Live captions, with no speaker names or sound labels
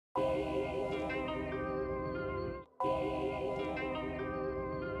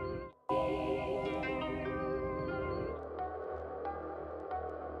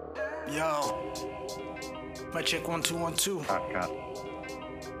Yo, mic check 1 2 1 2. Cut.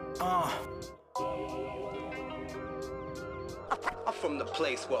 I'm from the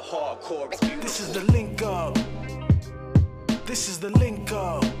place where hardcore. This is the link up. This is the link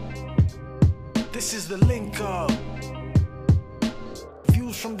up. This is the link up.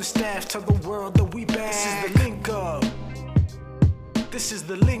 Views from the staff tell the world that we back. This is the link up. This is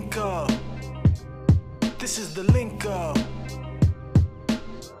the link up. This is the link up.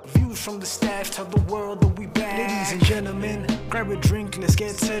 Views from the staff tell the world that we back. Ladies and gentlemen, grab a drink, let's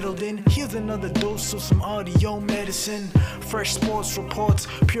get settled in. Here's another dose of some audio medicine. Fresh sports reports,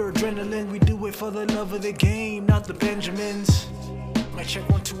 pure adrenaline. We do it for the love of the game, not the Benjamins. Mic check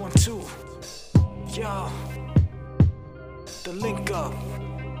 1 2 1 2. Yo, the link up.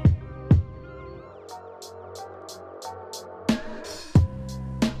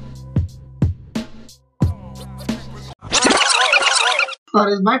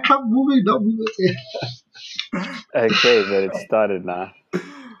 Sorry, is my cup moving? Don't move it. Okay, but it started now.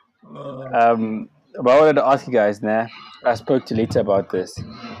 But I wanted to ask you guys now. I spoke to Lita about this.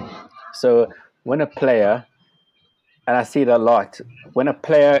 So when a player, and I see it a lot, when a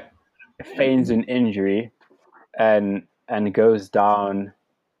player feigns an injury and goes down,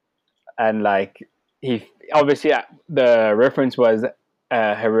 and like he obviously the reference was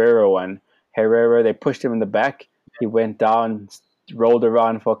Herrera one. Herrera, they pushed him in the back. He went down, rolled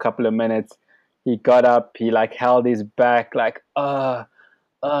around for a couple of minutes. He got up. He like held his back, like and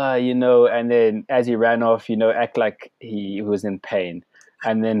then as he ran off, act like he was in pain.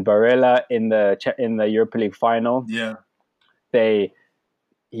 And then Barella in the Europa League final, he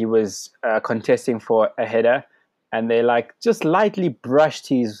was contesting for a header, and they like just lightly brushed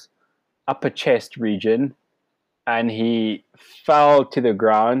his upper chest region, and he fell to the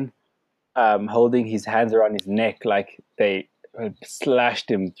ground, holding his hands around his neck like they slashed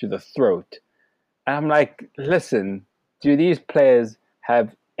him through the throat. And I'm like, listen, do these players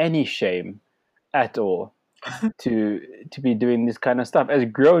have any shame at all to be doing this kind of stuff? As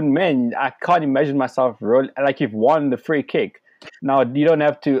grown men, I can't imagine myself like you've won the free kick. Now you don't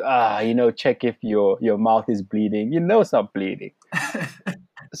have to check if your mouth is bleeding. It's not bleeding.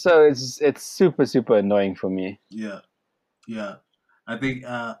 So it's super, super annoying for me. Yeah. I think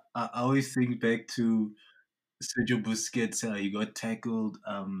I always think back to Sergio Busquets. He got tackled.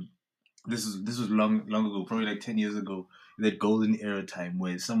 This was long ago, probably like 10 years ago. That golden era time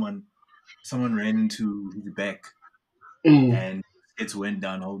where someone ran into his back and Busquets went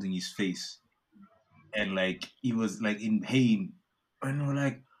down holding his face, and like he was like in pain, and we're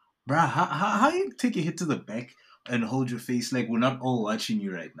like, bruh, how you take a hit to the back and hold your face? Like, we're not all watching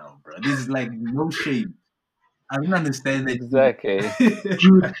you right now, bro. This is like no shame. I don't understand that. Exactly.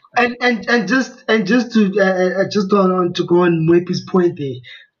 Dude. And just to go on Mwepi's point there,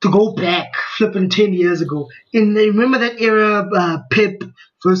 to go back flipping 10 years ago, remember that era, Pep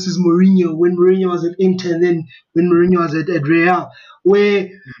versus Mourinho, when Mourinho was at Inter and then when Mourinho was at Real, where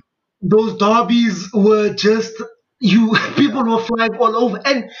those derbies were just people were flying all over.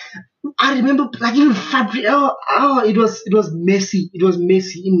 And I remember, like, even Fabio, it was messy. It was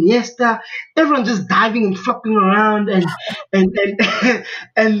messy. Iniesta, everyone just diving and flopping around and and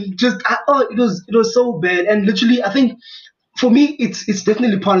just it was so bad. And literally, I think for me, it's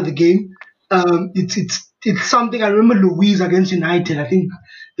definitely part of the game. It's something I remember. Luis against United, I think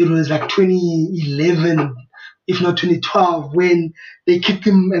it was like 2011, if not 2012, when they kicked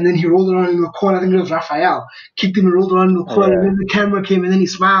him and then he rolled around in the corner. I think it was Rafael kicked him and rolled around in the corner, and then the camera came and then he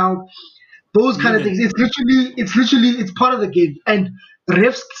smiled. Those kind of things. It's part of the game, and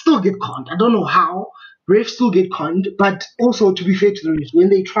refs still get conned. I don't know how refs still get conned, but also, to be fair to the refs, when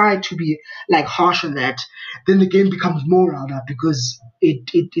they try to be like harsh on that, then the game becomes more riled up because it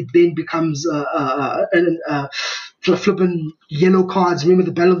then becomes flipping yellow cards. Remember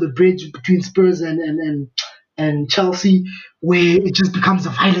the Battle of the Bridge between Spurs and Chelsea, where it just becomes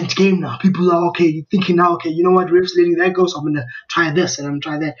a violent game now. People are thinking now, you know what, refs letting that go, so I'm gonna try this and I'm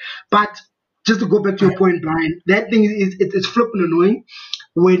gonna try that. But just to go back to your point, Brian, that thing it's flipping annoying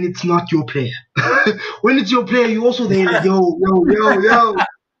when it's not your player. When it's your player, you also there, yo.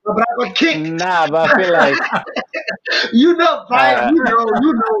 But I got kicked. Nah, but I feel like Brian, you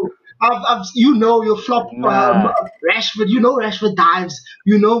flop Rashford. Rashford dives.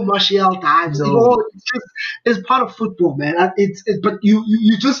 Martial dives. It's part of football, man. But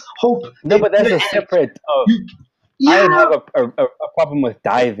you just hope. No, but that's a separate. I don't have a problem with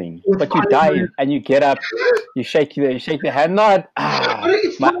diving, but you dive and you get up, you shake the hand, not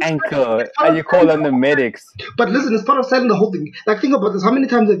my ankle, and you call on the medics. But listen, it's part of selling the whole thing. Like, think about this: how many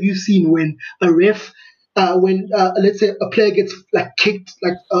times have you seen when a ref when let's say a player gets like kicked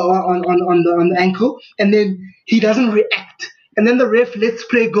like on the ankle, and then he doesn't react, and then the ref lets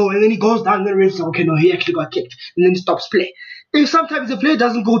play go, and then he goes down, and the ref's like, okay, no, he actually got kicked, and then he stops play. If sometimes the player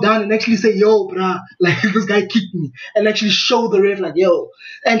doesn't go down and actually say, yo, bruh, like this guy kicked me, and actually show the ref like, yo,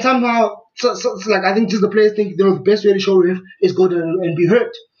 and somehow, so it's like I think just the players think the best way to show ref is go down and be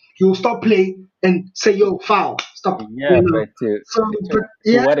hurt. He will stop play and say, yo, foul, stop. Yeah, you know. but But to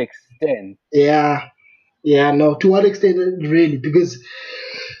yeah, what extent? yeah, no. To what extent, really? Because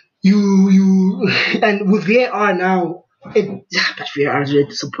you and with VAR now, but VAR has really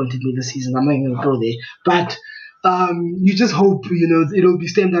disappointed me this season. I'm not even gonna go there. But you just hope it'll be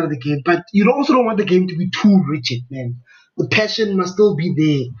stamped out of the game. But you also don't want the game to be too rigid, man. The passion must still be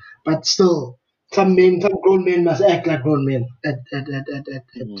there, but still, some grown men must act like grown men at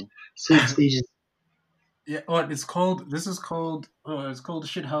certain stages. Yeah, it's called it's called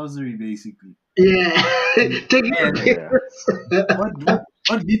shithousery basically. Yeah, taking And the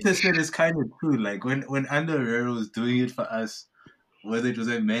what Vita said is kind of true. Like when Ander Herrera was doing it for us, whether it was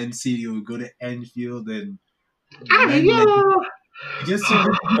at Man City or go to Anfield and Man United, he just seems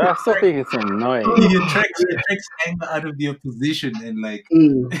But I still think it's annoying. he attracts anger out of the opposition and like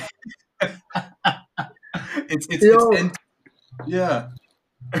it's yeah.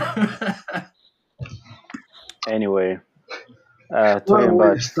 Anyway, talking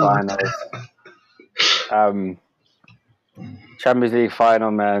about finals. Champions League final,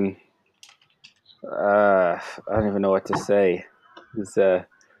 man. I don't even know what to say. It's a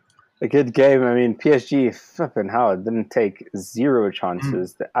good game. I mean, PSG, flipping how it didn't take zero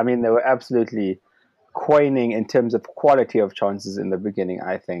chances. I mean, they were absolutely coining in terms of quality of chances in the beginning,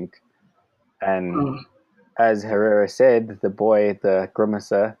 I think. And as Herrera said, the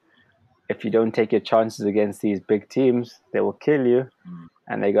grimacer, if you don't take your chances against these big teams, they will kill you.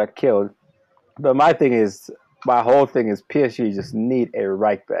 And they got killed. But my whole thing is PSG just need a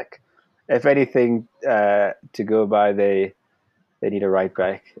right back. If anything to go by, they need a right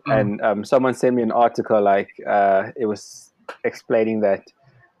back. And someone sent me an article it was explaining that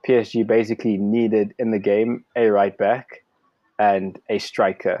PSG basically needed in the game a right back and a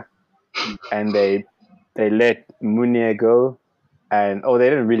striker. And they let Meunier go. And they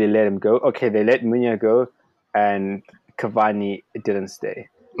didn't really let him go. Okay, they let Meunier go, and Cavani didn't stay.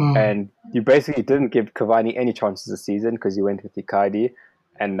 And you basically didn't give Cavani any chances this season because you went with Icardi.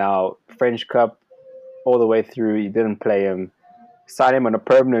 And now French Cup, all the way through, you didn't play him. Signed him on a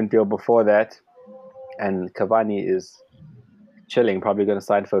permanent deal before that. And Cavani is chilling, probably going to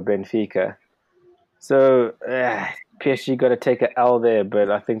sign for Benfica. So PSG got to take an L there,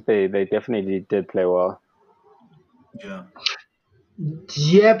 but I think they definitely did play well. Yeah.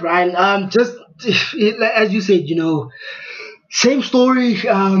 Yeah, Brian. Just as you said, same story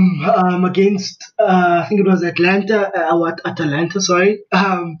against I think it was Atalanta, sorry.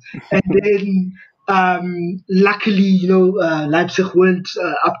 And then luckily, Leipzig weren't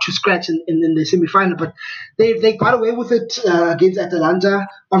up to scratch in the semi-final, but they got away with it against Atalanta.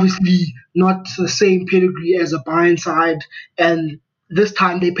 Obviously, not the same pedigree as a Bayern side, and this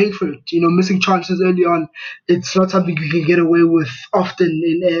time they paid for it. Missing chances early on, it's not something you can get away with often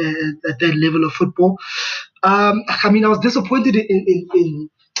at that level of football. I was disappointed in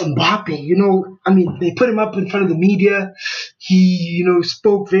Mbappe. They put him up in front of the media. He,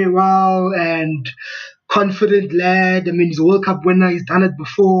 spoke very well and confident lad. He's a World Cup winner. He's done it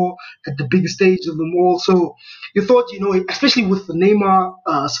before at the biggest stage of them all. So you thought, especially with the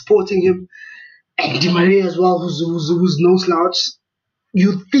Neymar supporting him and Di Maria as well, who's no slouch.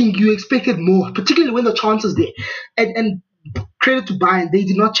 You expected more, particularly when the chance is there. And credit to Bayern, they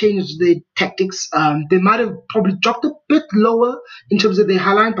did not change their tactics. They might have probably dropped a bit lower in terms of their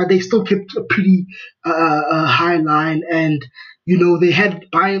high line, but they still kept a pretty high line. And they had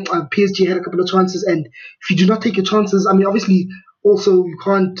Bayern, PSG had a couple of chances. And if you do not take your chances, obviously, also you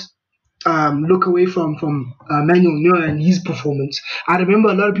can't look away from Manuel Neuer and his performance. I remember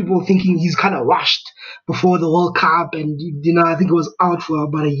a lot of people thinking he's kind of washed before the World Cup, and I think he was out for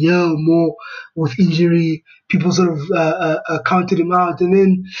about a year or more with injury. People sort of counted him out, and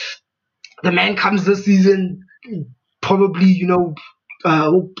then the man comes this season, probably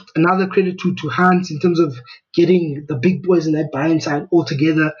another credit to Hans in terms of getting the big boys in that Bayern side all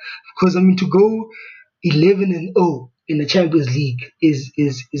together. Because to go 11-0 in the Champions League is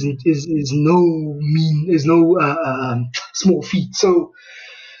no small feat. So,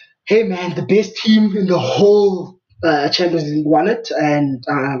 hey man, the best team in the whole Champions League won it, and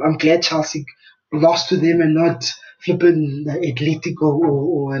I'm glad Chelsea lost to them and not flipping the Atletico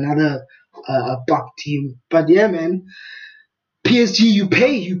or another buck team. But yeah, man, PSG, you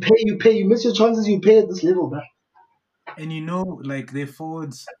pay, you miss your chances, you pay at this level, man. And like their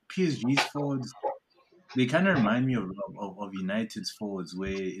forwards, PSG's forwards, they kind of remind me of United's forwards,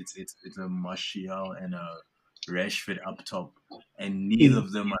 where it's a Martial and a Rashford up top, and neither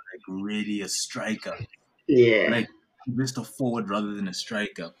of them are like really a striker, Yeah. like just a forward rather than a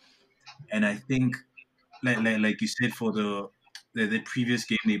striker. And I think, like you said, for the previous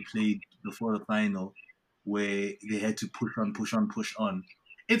game they played before the final, where they had to push on, push on, push on.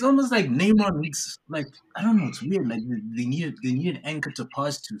 It's almost like Neymar needs, like, I don't know, it's weird. Like they need an anchor to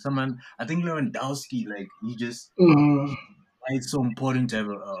pass to someone. I think Lewandowski, like Mm. why it's so important to have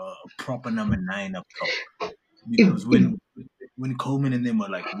a proper number 9 up top, If, because if, when Coleman and them are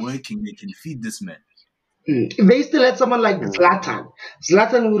like working, they can feed this man. if they still had someone like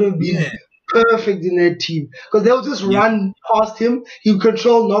Zlatan would have been Yeah, perfect in that team because they'll just yeah, run past him. He'll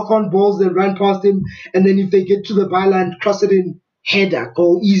control knock on balls, they run past him, and then if they get to the byline, cross it in, header,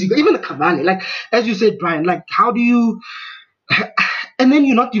 goal, easy. Even the Cavani, like as you said, Brian, like how do you? And then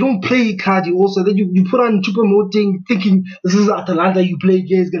you don't play Icardi also. Then you put on Choupo-Moting thinking this is Atalanta you play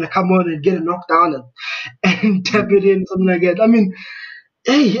against, gonna come on and get a knockdown and tap it in, something like that. I mean,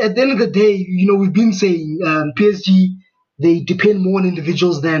 hey, at the end of the day, we've been saying PSG, they depend more on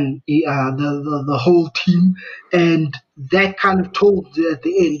individuals than the whole team, and that kind of told at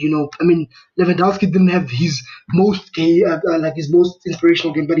the end. I mean, Lewandowski didn't have his most like his most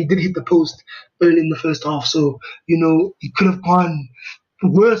inspirational game, but he did hit the post early in the first half, so it could have gone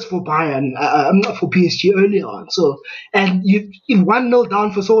worse for Bayern, for PSG early on. So, and in 1-0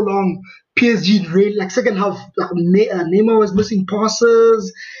 down for so long, PSG really like second half, like Neymar was missing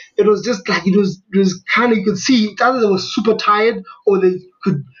passes. It was just like it was kind of, you could see either they were super tired or they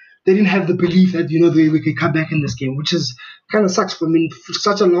didn't have the belief that we could come back in this game, which is kind of sucks for me.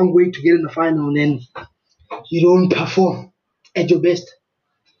 Such a long way to get in the final and then you don't perform at your best.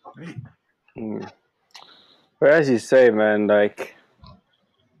 right. But as you say, man, like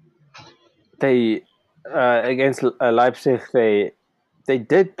they against Leipzig, they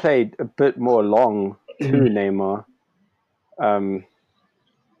did play a bit more long to Neymar, and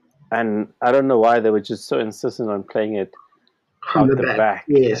I don't know why they were just so insistent on playing it From out the the back.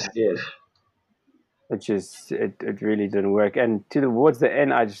 Yes. which is it really didn't work. And towards the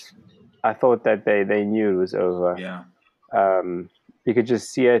end, I thought that they knew it was over. Yeah, You could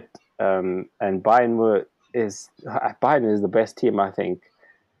just see it, and Bayern is the best team I think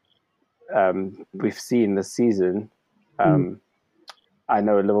we've seen this season. I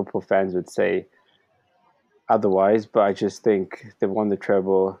know Liverpool fans would say otherwise, but I just think they've won the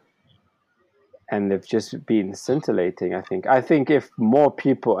treble and they've just been scintillating. I think if more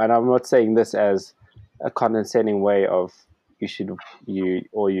people, and I'm not saying this as a condescending way of you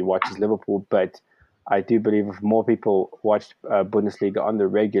watch Liverpool, but I do believe if more people watched Bundesliga on the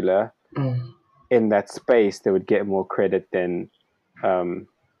regular in that space, they would get more credit than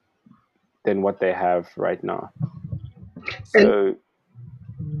what they have right now. So,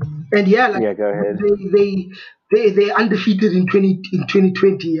 and yeah, like yeah, go ahead. they undefeated in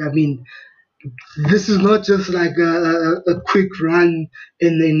 2020. I mean, this is not just like a quick run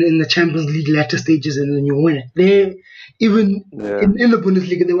in the Champions League latter stages and then you win it. They even in the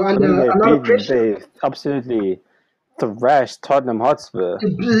Bundesliga they were under a lot of pressure. They absolutely thrashed Tottenham Hotspur.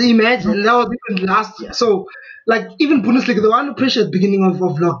 Imagine that was even last year. So like even Bundesliga they were under pressure at the beginning of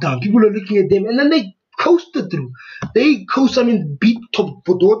lockdown. People are looking at them and then they coasted through. I mean, beat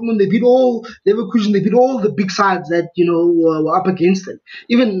Dortmund. They beat all Leverkusen. They beat all the big sides that were up against them.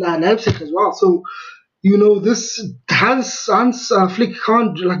 Even Leipzig as well. So this Hans Flick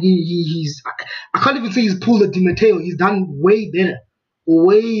can't like he's I can't even say he's pulled a Di Matteo. He's done way better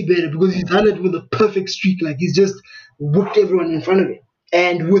because he's done it with a perfect streak. Like he's just whooped everyone in front of him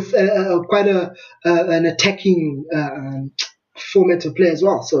and with quite an attacking format to play as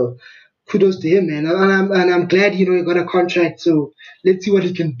well. So. Kudos to him, man, and I'm glad he got a contract. So let's see what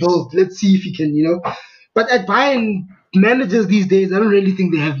he can build. Let's see if he can, But at Bayern managers these days, I don't really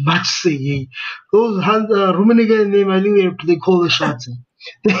think they have much say. Hey? Those Rummenigge and them, I think they call the shots.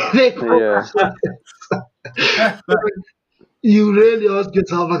 They call the shots. You really ask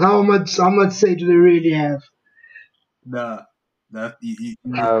yourself, like, how much say do they really have? You're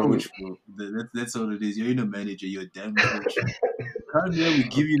a coach, bro. That's all it is. You're in a manager. You're a damn coach. Come here, we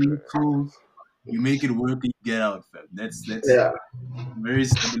give you the tools, you make it work, and you get out, fam. That's very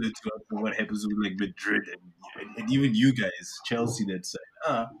similar to what happens with like Madrid and even you guys, Chelsea. That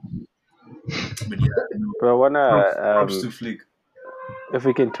side. But yeah, but I wanna props to Flick. If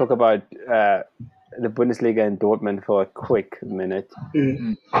we can talk about the Bundesliga and Dortmund for a quick minute,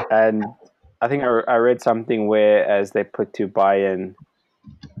 and I think I read something where as they put to Bayern,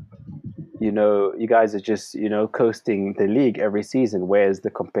 you guys are just, coasting the league every season. Where's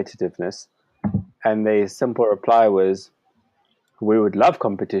the competitiveness? And the simple reply was, we would love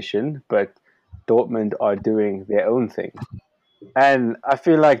competition, but Dortmund are doing their own thing. And I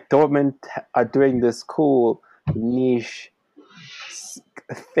feel like Dortmund are doing this cool niche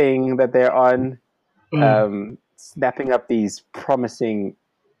thing that they're on, snapping up these promising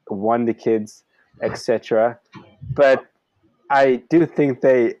wonder kids, etc. But I do think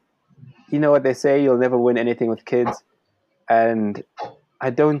what they say, you'll never win anything with kids. And I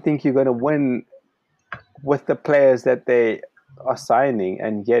don't think you're going to win with the players that they are signing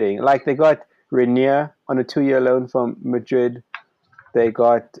and getting. Like they got Renier on a 2-year loan from Madrid. They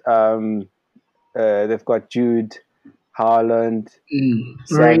got they've got Jude, Haaland,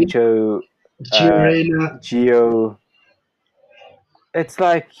 Sancho, Gio. It's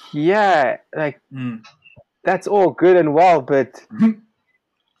like, that's all good and well, but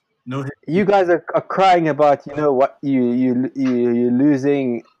No, you guys are crying about, what you're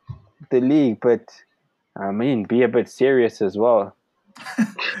losing the league, but I mean, be a bit serious as well.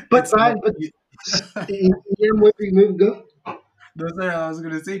 But Brian, maybe go. No, sorry, I was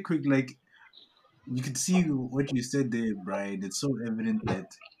gonna say quick, like you could see what you said there, Brian. It's so evident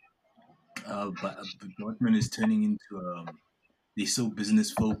that but Dortmund is turning into they're so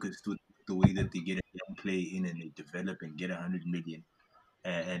business focused with the way that they get a young player in and they develop and get 100 million,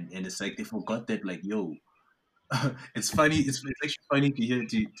 and it's like they forgot that, like, yo, it's funny. It's actually funny to hear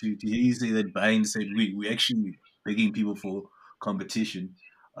you say that Bayern said we actually begging people for competition,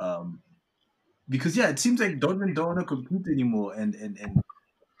 because it seems like Dortmund don't want to compete anymore, and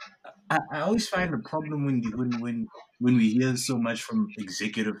I always find the problem when we hear so much from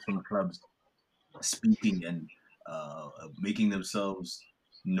executives from clubs speaking and making themselves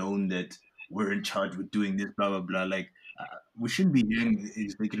known that we're in charge, we're doing this, blah blah blah. Like we shouldn't be hearing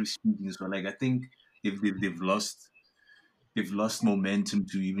executives speaking. So like I think they've lost momentum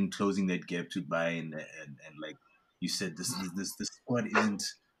to even closing that gap to Bayern, and like you said, this squad isn't.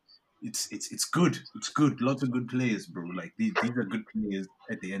 It's good. It's good. Lots of good players, bro. Like these are good players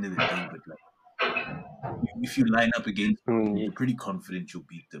at the end of the day. But like, if you line up against them, you're pretty confident you'll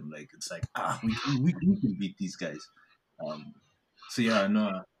beat them. Like it's like we can beat these guys. So yeah,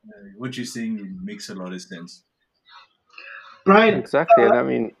 no, what you're saying makes a lot of sense. Brian, Exactly, and I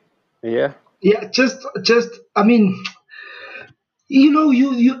mean, yeah. yeah, just I mean, I'm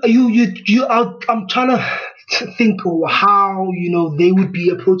trying to think of how they would be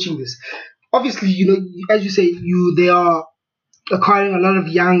approaching this. Obviously, as you say, they are acquiring a lot of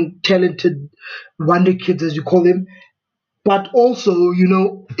young, talented wonder kids, as you call them. But also,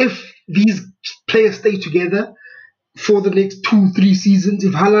 if these players stay together for the next 2-3 seasons,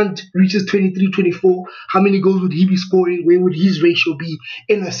 if Haaland reaches 23, 24, how many goals would he be scoring? Where would his ratio be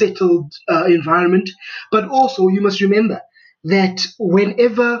in a settled environment? But also, you must remember that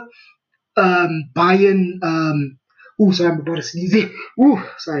whenever Bayern, sorry, I'm about to sneeze.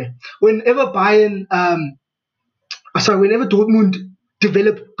 Sorry. Whenever whenever Dortmund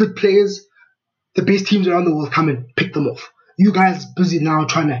develop good players, the best teams around the world come and pick them off. You guys busy now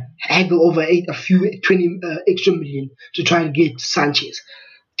trying to haggle over 20 extra million to try and get Sancho,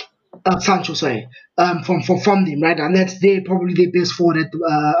 sorry, from them, right? And that's probably their best forward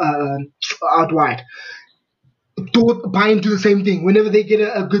out wide. Bayern do the same thing. Whenever they get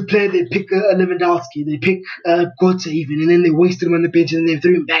a good player, they pick Lewandowski, they pick Götze even, and then they waste him on the bench and they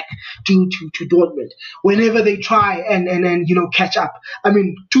throw him back to Dortmund. Whenever they try and catch up. I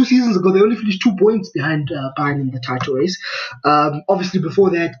mean, 2 seasons ago, they only finished 2 points behind Bayern in the title race. Obviously,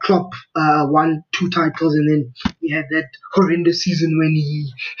 before that, Klopp won 2 titles, and then he had that horrendous season when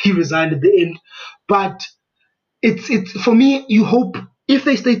he resigned at the end. But it's for me, you hope if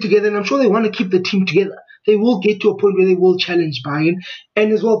they stay together, and I'm sure they want to keep the team together, they will get to a point where they will challenge Bayern.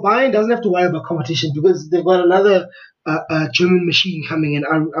 And as well, Bayern doesn't have to worry about competition because they've got another German machine coming in,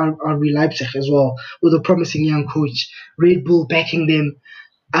 RB Leipzig as well, with a promising young coach, Red Bull backing them.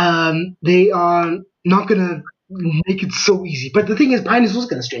 They are not going to make it so easy. But the thing is, Bayern is also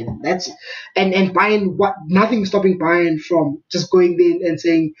going to strengthen. And Bayern, nothing stopping Bayern from just going there and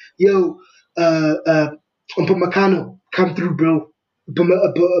saying, yo, Upamecano, come through, bro.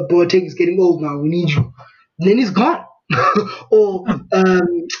 Boateng is getting old now. We need you. Then he's gone. Or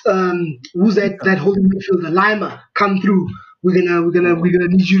who's that holding midfielder? Lima, come through. We're gonna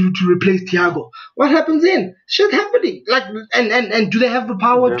need you to replace Thiago. What happens then? Shit happening. Like and do they have the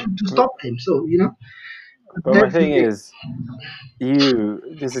power to stop him? So But my thing is,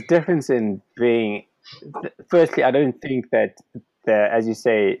 there's a difference in being. Firstly, I don't think that as you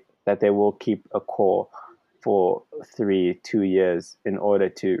say, that they will keep a core for 2 years in order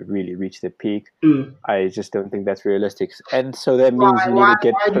to really reach the peak. I just don't think that's realistic. And so that means you need to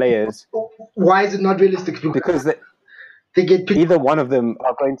get players. Why is it not realistic? Because they get picked. Either one of them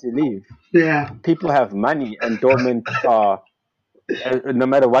are going to leave. Yeah. People have money, and Dortmund are, no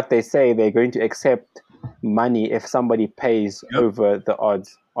matter what they say, they're going to accept money if somebody pays over the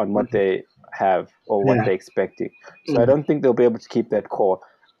odds on what they have or what they're expecting. So I don't think they'll be able to keep that core.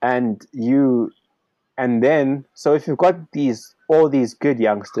 So if you've got all these good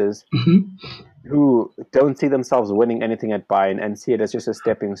youngsters who don't see themselves winning anything at Bayern and see it as just a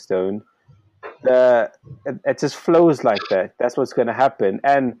stepping stone, it just flows like that. That's what's going to happen.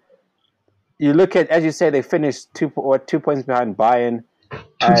 And you look at, as you say, they finished 2 points behind Bayern.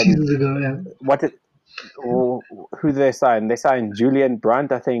 2 seasons ago, yeah. Who did they sign? They signed Julian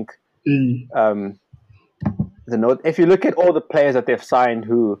Brandt, I think. If you look at all the players that they've signed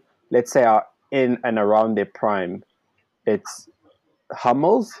who, let's say, are in and around their prime, it's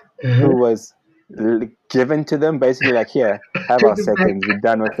Hummels, who was given to them, basically like, here, have our seconds, we're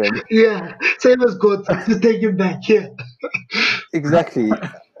done with him. Yeah, same as Götze, just take him back, here. Exactly.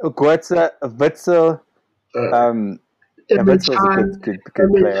 Götze, Witzel, Witzel's a good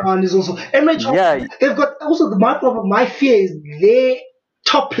player. Can is also Emre Can. They've got also my fear is their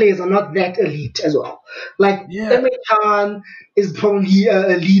top players are not that elite as well. Like Emre Can is probably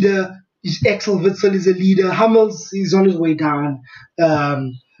a leader. Axel Witzel is a leader. Hummels is on his way down.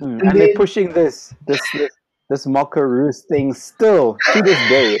 And they're pushing this Marco Reus thing still to this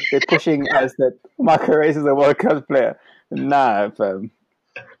day. They're pushing as that Marco Reus is a World Cup player. Nah, fam.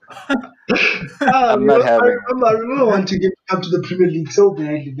 I'm not having. I remember wanting to come to the Premier League so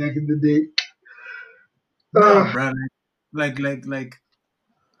badly back in the day. Bro, like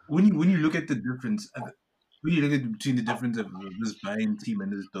when you look at the difference, when you look at between the difference of this Bayern team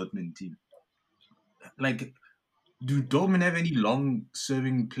and this Dortmund team, like, do Dortmund have any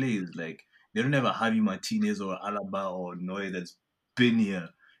long-serving players? Like, they don't have a Javi Martinez or Alaba or Neuer that's been here.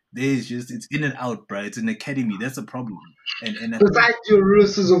 It's in and out, bro. It's an academy. That's a problem. And besides your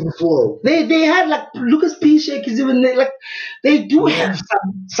Russes of the world, they had like Lucas Piszczek is even like they do have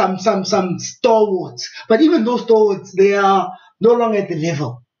some stalwarts, but even those stalwarts, they are no longer at the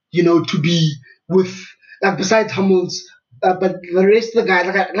level, to be with, like, besides Hummels, but the rest of the guys,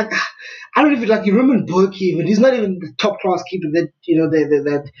 like I don't even, like, you remember Burki, but he's not even the top class keeper that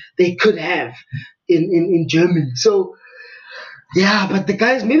that they could have in Germany. So. Yeah, but the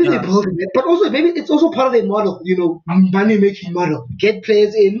guys, maybe they're building it, but also maybe it's also part of their model, money making model. Get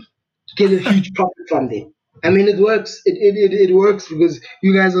players in, get a huge profit from them. I mean, it works. It works because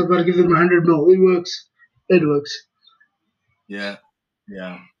you guys are about to give them 100 mil. It works. It works. Yeah.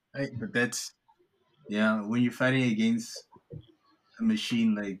 But that's when you're fighting against a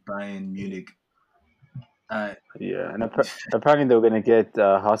machine like Bayern Munich. And apparently they were going to get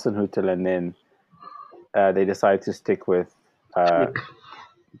Hasenhüttl, and then they decided to stick with. I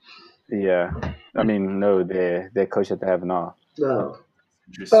mean, no, their coach that they have now. No.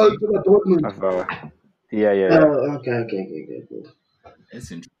 Oh, Dortmund. Yeah. Oh, okay.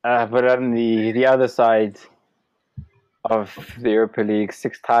 That's interesting. But on the other side of the Europa League,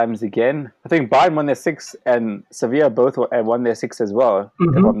 6 times again. I think Bayern won their 6 and Sevilla both won their 6 as well,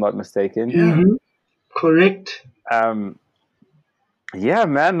 if I'm not mistaken. Mm-hmm. Correct. Yeah,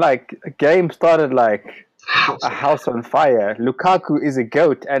 man, like, a game started like a house on fire. Lukaku is a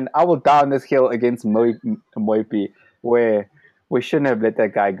goat, and I will down this hill against Moipi, where we shouldn't have let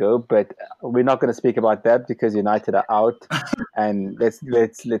that guy go, but we're not going to speak about that because United are out. And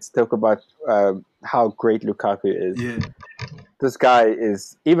let's talk about how great Lukaku is. Yeah. This guy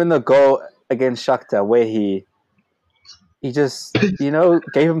is, even the goal against Shakhtar where he just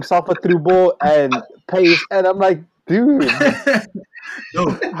gave himself a through ball and pace, and I'm like, dude.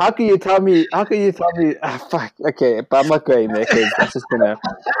 No. How can you tell me? Fuck. Okay, but I'm not going there because that's just gonna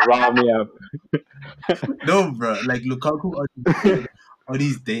rile me up. No, bro. Like, Lukaku on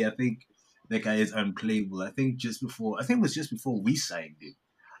his day, I think that guy is unplayable. I think it was just before we signed him.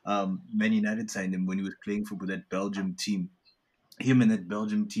 Man United signed him when he was playing for that Belgium team. Him and that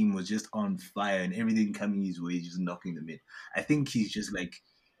Belgium team was just on fire, and everything coming his way, just knocking them in. I think he's just like.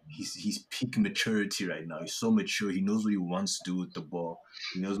 He's peak maturity right now. He's so mature. He knows what he wants to do with the ball.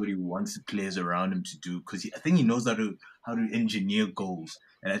 He knows what he wants the players around him to do, because I think he knows how to engineer goals.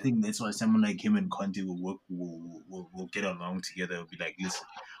 And I think that's why someone like him and Conte will get along together. Will be like, listen,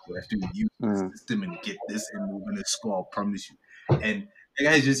 we have to use the system and get this, and we're gonna score. I promise you. And the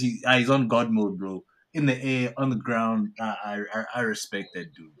guy is he's on God mode, bro. In the air, on the ground. I respect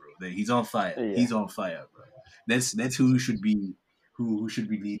that dude, bro. He's on fire. Yeah. He's on fire, bro. That's who should be who should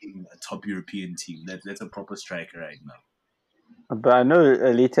be leading a top European team. That's a proper striker right now. But I know,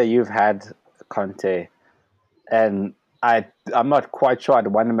 Alita, you've had Conte, and I'm not quite sure I'd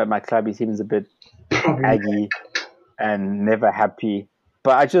want him at my club. He seems a bit aggy and never happy.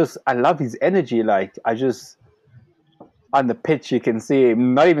 But I love his energy. Like, on the pitch, you can see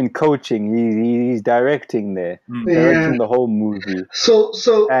him not even coaching. He's directing there, directing the whole movie.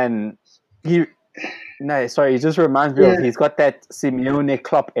 And he just reminds me of, he's got that Simeone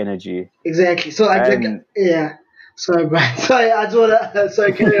Klopp energy. Exactly. So Sorry, Brian. Sorry, I just want to.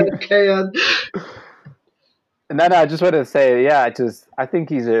 Sorry, carry on. No, I just want to say, I think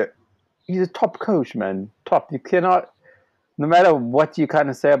he's a top coach, man. Top. You cannot, no matter what you kind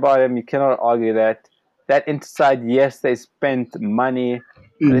of say about him, you cannot argue that. That Interside, yes, they spent money.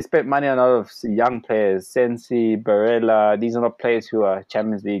 They spent money on a lot of young players. Sensi, Barella. These are not players who are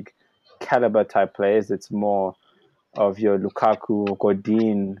Champions League caliber type players. It's more of your Lukaku,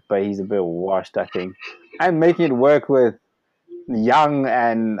 Godin, but he's a bit washed, I think. And making it work with Young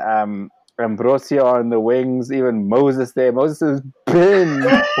and Ambrosio on the wings, even Moses there. Moses has been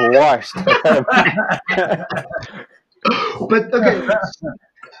washed. But okay,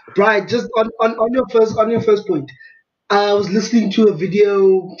 Brian, just on your first point, I was listening to a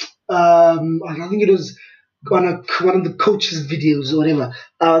video. I think it was on one of the coaches' videos or whatever.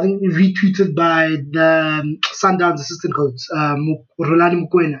 I think retweeted by the Sundowns assistant coach, Rolani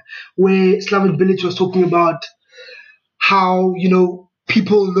Mukwena, where Slaven Bilic was talking about how,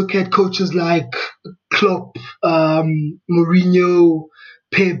 people look at coaches like Klopp, Mourinho,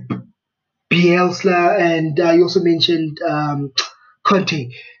 Pep, Bielsa, and you also mentioned Conte,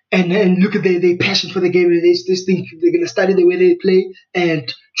 and look at their passion for the game. They just think they're going to study the way they play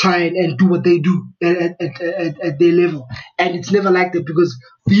and try and do what they do at their level. And it's never like that, because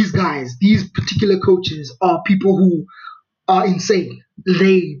these guys, these particular coaches, are people who are insane.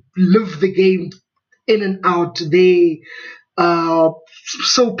 They live the game in and out. They are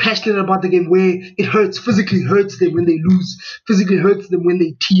so passionate about the game, where it physically hurts them when they lose, physically hurts them when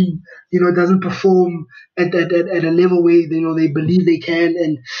their team, doesn't perform at a level where they believe they can,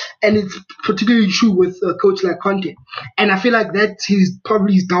 and it's particularly true with a coach like Conte. And I feel like that's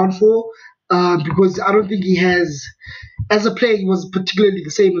probably his downfall, because I don't think he has, as a player, he was particularly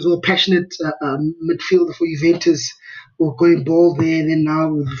the same as well, passionate midfielder for Juventus, or going bald there, and then now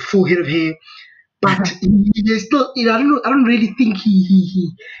with full head of hair. But he still, I don't really think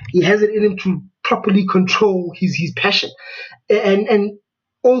he has it in him to properly control his passion, and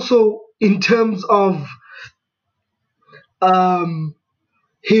also in terms of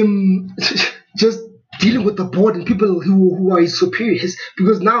him just dealing with the board and people who are his superiors,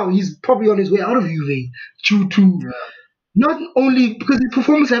 because now he's probably on his way out of Juve due to not only because his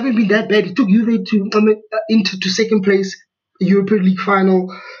performance haven't been that bad. He took Juve to second place, European League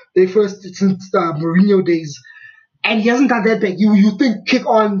final, their first since Mourinho days, and he hasn't done that bad. You think kick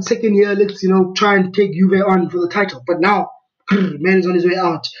on second year, let's try and take Juve on for the title, but now man is on his way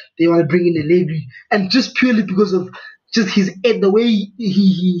out. They want to bring in Allegri, and just purely because of just the way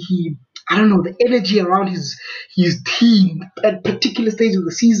he I don't know, the energy around his team at particular stage of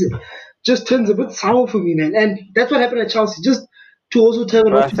the season just turns a bit sour for me, man. And that's what happened at Chelsea. Just to also tell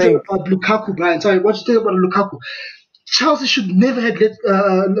what you say about Lukaku, Brian. Sorry, what you say about Lukaku. Chelsea should never have let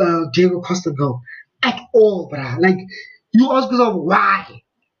Diego Costa go at all, bruh. Like, you ask yourself why,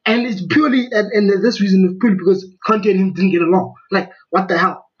 and it's purely and this reason is purely because Conte and him didn't get along. Like, what the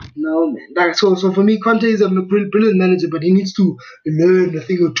hell? No, man. Like, so for me, Conte is a brilliant manager, but he needs to learn a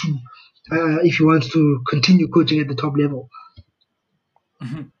thing or two if he wants to continue coaching at the top level.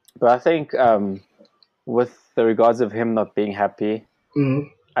 But I think with the regards of him not being happy.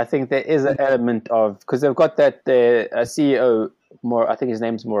 I think there is an element of, because they've got that CEO, I think his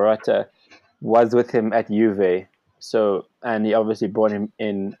name's Morata, was with him at Juve, and he obviously brought him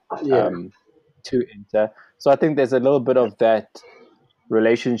in to Inter. So I think there's a little bit of that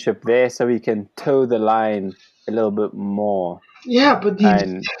relationship there, so he can toe the line a little bit more. Yeah, but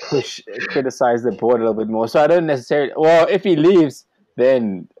and criticize the board a little bit more. So I don't necessarily. Well, if he leaves,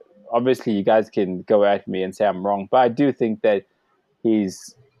 then obviously you guys can go at me and say I'm wrong. But I do think that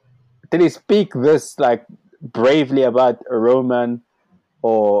did he speak this like bravely about Roman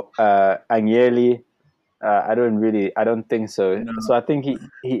or Agnelli? I don't think so. No. So I think he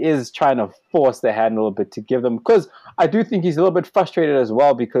is trying to force the hand a little bit to give them, because I do think he's a little bit frustrated as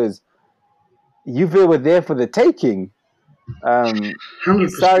well, because Juve were there for the taking.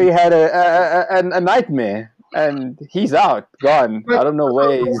 Sarri had a nightmare, and he's out, gone. But I don't know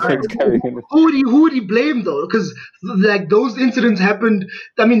where he's going. Who would he blame though? Because like those incidents happened.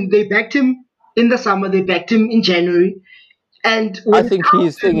 I mean, they backed him in the summer. They backed him in January. And I think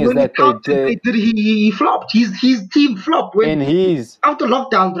his thing is when that it counted, he flopped. His team flopped when in his after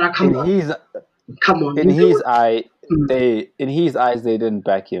lockdown. in his Come on, in man. his eye in his eyes they didn't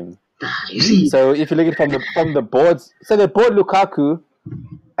back him. You see, So if you look at it from the boards, so they bought Lukaku,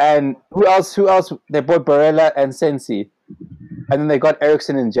 and who else? They bought Barella and Sensi, and then they got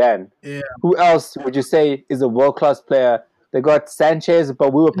Ericsson and Jan. Yeah. Who else would you say is a world class player? They got Sanchez,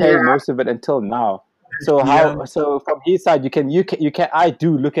 but we were paying most of it until now. So So from his side, you can. I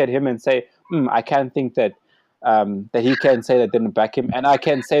do look at him and say, I can't think that. That he can say that didn't back him, and I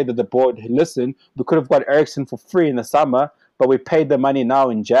can say that the board, listen, we could have got Ericsson for free in the summer, but we paid the money now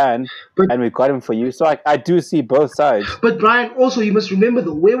in Jan, and we got him for you. So I do see both sides. But Brian, also you must remember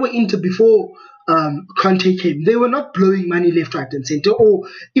though, where were Inter before Conte came? They were not blowing money left, right, and center. Or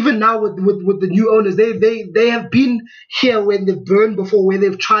even now with the new owners, they have been here when they've burned before, where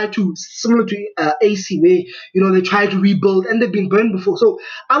they've tried to, similar to AC, where they try to rebuild and they've been burned before. So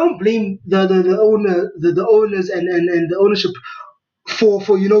I don't blame the owners and the ownership for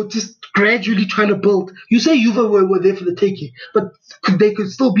just gradually trying to build. You say Juve were there for the taking, but they could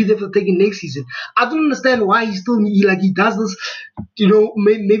still be there for the taking next season. I don't understand why he does this.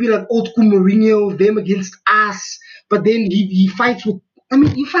 Maybe like old school Mourinho, them against us, but then he fights with. I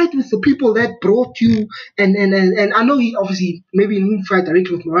mean, you fight with the people that brought you, and I know he obviously maybe he didn't fight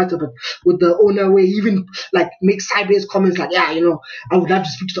directly with Morata, but with the owner, where he even like makes sideways comments like, I would love to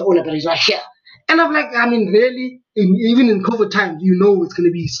speak to the owner, but he's not here. And I'm like, I mean, really, even in COVID times, it's going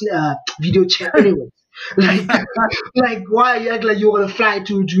to be video chat anyway. like why you act like you want to fly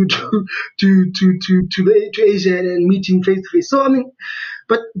to Asia and meet him face to face? So I mean,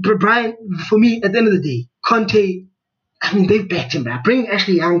 but Brian, for me, at the end of the day, Conte. I mean, they've backed him, man. Bring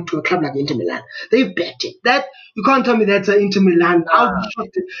Ashley Young to a club like Inter Milan. They've backed him. That you can't tell me that's an Inter Milan. I'll be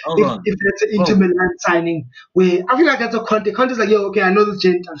shocked if that's an Inter Milan signing. Where I feel like that's a Conte. Conte's like, okay, I know this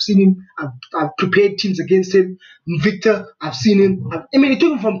gent. I've seen him. I've prepared teams against him. Victor, I've seen him. He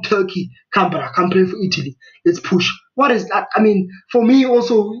took him from Turkey. Come play for Italy. Let's push. What is that? I mean, for me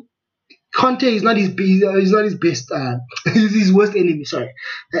also, Conte is not his best. He's his worst enemy. Sorry,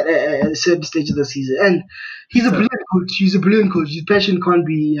 at a certain stage of the season, and he's a brilliant coach. He's a brilliant coach. His passion can't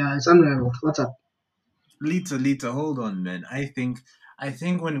be. It's unrivaled. What's up? Lita, hold on, man. I think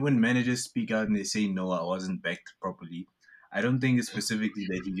when managers speak out and they say no, I wasn't backed properly. I don't think it's specifically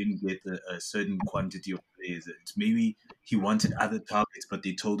that he didn't get a certain quantity of players. It's maybe he wanted other targets, but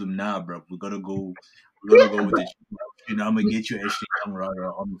they told him, nah, bro, we gotta go with the. I'm gonna get you Ashley Young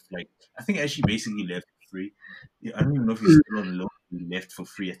rather on the flight. I think Ashley basically left for free. Yeah, I don't even know if he's still on loan. He left for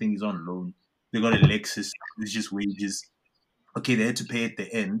free. I think he's on loan. They got Alexis. It's just wages. Okay, they had to pay at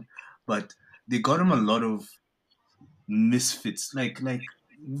the end, but they got him a lot of misfits. Like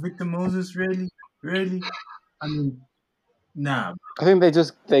Victor Moses, really. I mean, nah. I think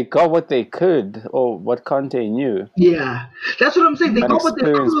they got what they could, or what Conte knew. Yeah, that's what I'm saying. They got what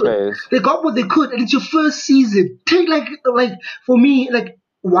they could. Players. They got what they could, and it's your first season. Take like for me, like,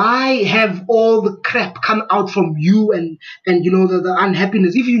 why have all the crap come out from you and the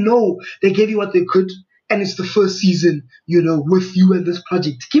unhappiness if you know they gave you what they could, and it's the first season with you and this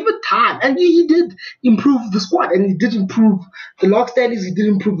project. Give it time, and he did improve the squad, and he did improve the lock standings. He did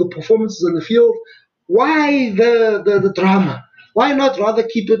improve the performances on the field. Why the drama? Why not rather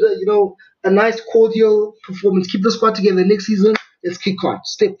keep it a nice cordial performance? Keep the squad together. Next season, let's kick on,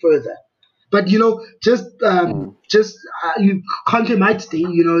 step further. But Conte might stay.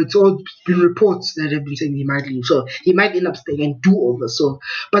 It's all been reports that have been saying he might leave, so he might end up staying and do over. So,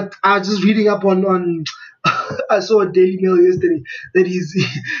 but I was just reading up on I saw a Daily Mail yesterday that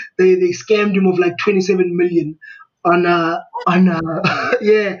they scammed him of like 27 million on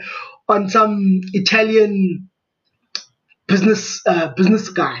some Italian business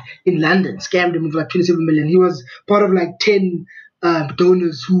guy in London. Scammed him with like 27 million. He was part of like 10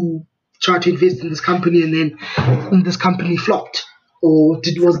 donors who tried to invest in this company, and then this company flopped or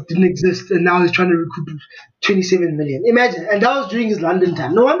didn't exist, and now he's trying to recoup 27 million. Imagine, and that was during his London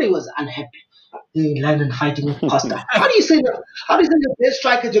time. No wonder he was unhappy in London fighting with Costa. How do you say the best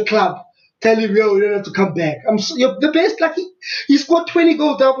striker at your club tell him, yo, you don't have to come back? You're the best. Like he scored 20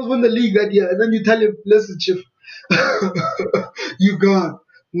 goals to help us win the league that year, and then you tell him, listen, Chief, you gone.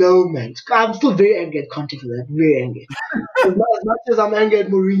 No, man. I'm still very angry at Conte for that. Very angry. As much as I'm angry at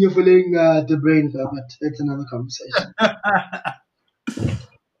Mourinho for letting De Bruyne go, but that's another conversation.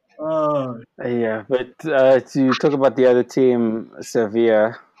 Yeah, but to talk about the other team,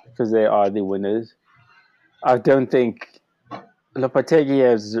 Sevilla, because they are the winners, I don't think Lopetegui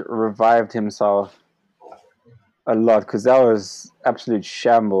has revived himself a lot, because that was absolute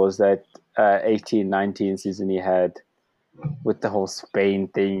shambles, that 18-19 season he had. with the whole Spain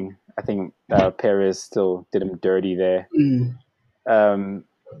thing. I think Perez still did him dirty there. And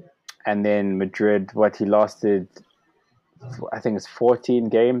then Madrid, what he lasted, I think it's 14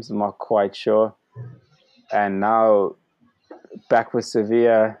 games. I'm not quite sure. And now back with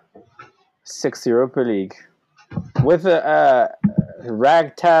Sevilla, 6th Europa League with a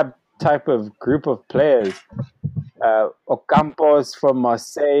ragtag type of group of players. Ocampos from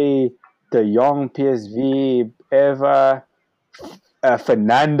Marseille, De Jong, PSV, Eva,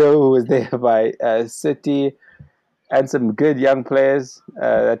 Fernando, who was there by City, and some good young players.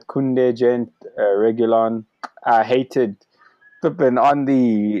 That Kunde, Gent, Regulon. I hated flipping on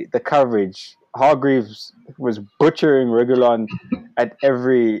the coverage. Hargreaves was butchering Regulon at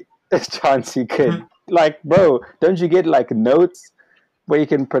every chance he could. Like, bro, don't you get like notes where you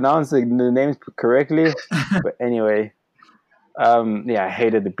can pronounce the names correctly? But anyway, I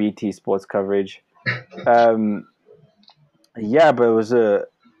hated the BT Sports coverage. Yeah, but it was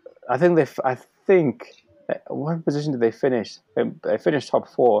I think what position did they finish? They finished top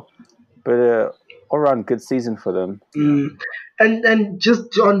 4, but all around good season for them. And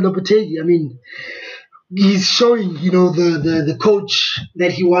just on Lopetegui, I mean, he's showing, the coach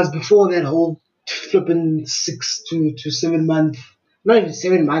that he was before that whole flipping 6 to 7 month, not even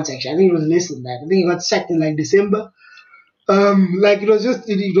 7 months actually. I think it was less than that. I think he got sacked in like December. Like it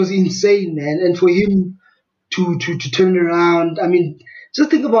was insane, man. And for him to turn it around, I mean, just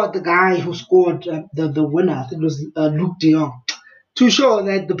think about the guy who scored the winner. I think it was Luke De Jong. To show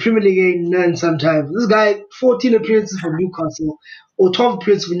that the Premier League ain't none sometimes. This guy, 14 appearances for Newcastle, or 12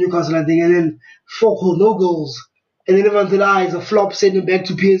 appearances for Newcastle, I think, and then 4 goals, no goals. And then everyone thought, he's a flop, send him back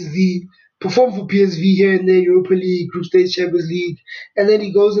to PSV, perform for PSV here and there, Europa League, Group Stage Champions League, and then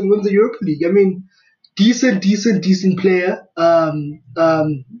he goes and wins the Europa League. I mean, decent player. Him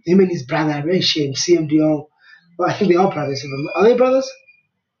and his brother, very shame, CM De Jong. Well, I think they are brothers. Are they brothers?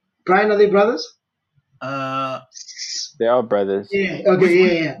 Brian, are they brothers? They are brothers. Yeah.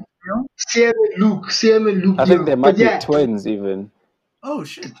 Okay. Yeah. CM and Luke. I think they might be twins even. Oh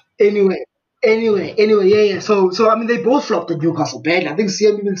shit. Anyway, yeah. So I mean, they both flopped at Newcastle badly. I think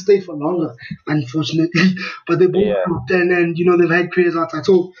CM even stayed for longer, unfortunately. But they both flopped, and they've had careers outside.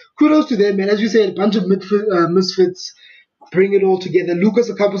 So kudos to them, man. As you said, a bunch of misfits bring it all together. Lucas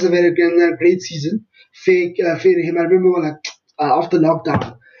Ocampos have had a great season. Fair to him. I remember after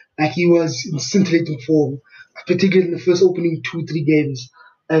lockdown, like he was in scintillating form, particularly in the first opening 2-3 games.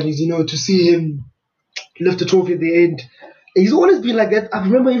 And to see him lift the trophy at the end. He's always been like that. I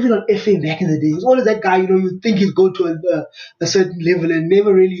remember even on FA back in the day, he's always that guy, you think he'd go to a certain level and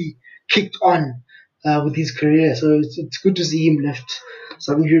never really kicked on with his career. So it's good to see him lift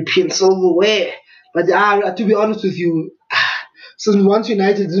some European silverware. But to be honest with you, since once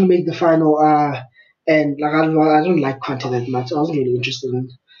United didn't make the final, and like I don't like Conte that much. I wasn't really interested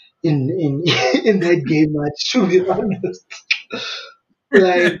in that game much, to be honest.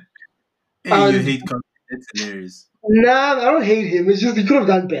 Like, you hate Conte. That's hilarious. Nah, I don't hate him. It's just he could have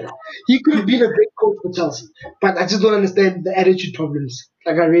done better. He could have been a great coach for Chelsea, but I just don't understand the attitude problems.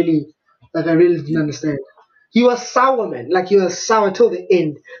 Like I really didn't understand. He was sour, man. Like he was sour till the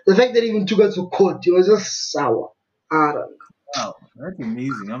end. The fact that he even took us to court, he was just sour. I don't know. Wow, that's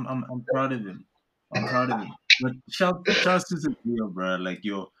amazing. I'm proud of him. But shout to Sevilla, bro. Like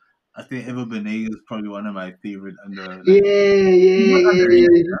I think Ever Banega is probably one of my favorite under. Yeah.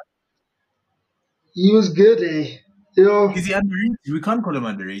 He was good, eh? Is he underrated? We can't call him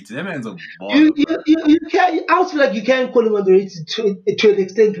underrated. That man's a baller. You can't. I also feel like you can't call him underrated to an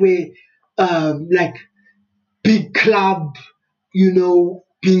extent where, like, big club, being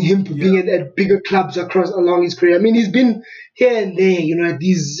at bigger clubs along his career. I mean, he's been here and there, at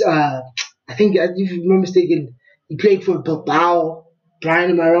these. I think, if I'm not mistaken, he played for Bilbao.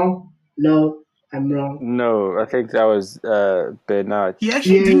 Brian, am I wrong? No, I'm wrong. No, I think that was Bernat. He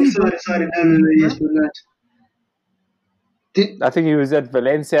actually sorry. No, yes, Bernat. I think he was at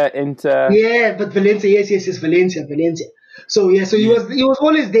Valencia, Inter. Yeah, but Valencia, yes, Valencia. So he was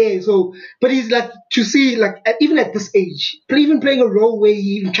always there. So, but he's like to see even at this age, even playing a role where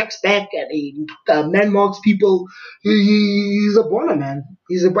he even tracks back and he man marks people. He's a baller, man.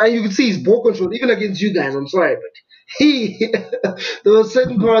 You can see his ball control even against you guys. I'm sorry, but there were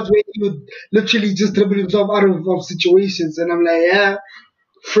certain parts where he would literally just dribble himself out of situations, and I'm like, yeah,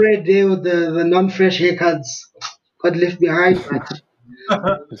 Fred there with the non-fresh haircuts got left behind.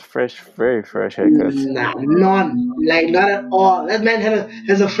 It's fresh, very fresh haircut. Nah, none. Like, not at all. That man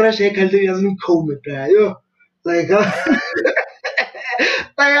has a fresh haircut. He doesn't comb it, bro. Like,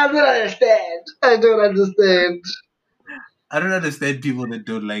 I don't understand. I don't understand people that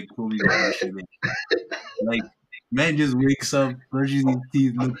don't like combing their hair. Like, Man just wakes up, brushes his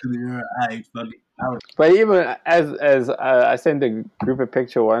teeth, looks in the mirror, I fucking out. But even as I sent a group a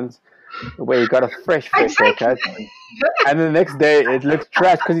picture once where he got a fresh haircut, and the next day it looks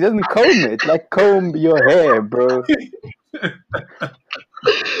trash because he doesn't comb it. Like, comb your hair, bro.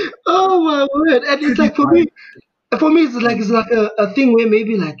 Oh my word! And it's like for me, it's like a thing where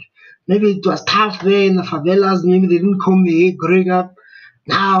maybe it was tough there in the favelas. Maybe they didn't comb their hair growing up.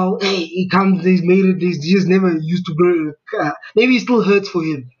 Now, hey, he comes. He's made it. He just never used to grow. Maybe it still hurts for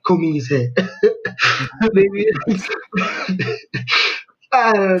him combing his hair. Maybe.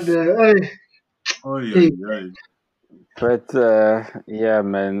 I don't know. Oh yeah, yeah. But yeah,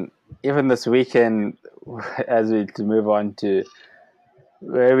 man. Even this weekend, as we to move on to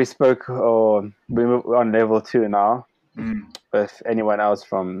where we spoke, or we move on level 2 now. If anyone else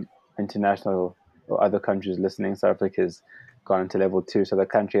from international or other countries listening, South Africa's gone into level 2, so the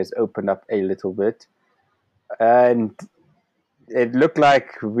country has opened up a little bit, and it looked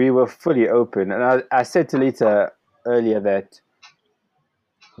like we were fully open. And I said to Lita earlier that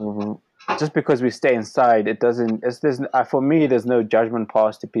just because we stay inside, it doesn't. For me, there's no judgment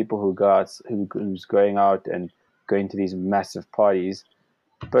pass to people who's going out and going to these massive parties.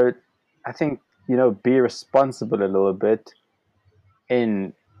 But I think, be responsible a little bit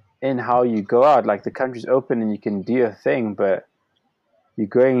in how you go out. Like, the country's open and you can do your thing, but you're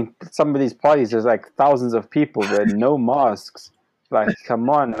going some of these parties. There's like thousands of people. There are no masks. Like, come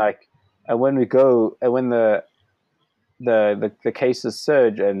on, like, and when we go and when the cases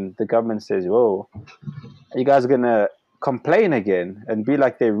surge and the government says, "Whoa, you guys are gonna complain again and be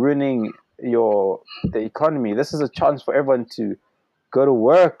like they're ruining the economy." This is a chance for everyone to go to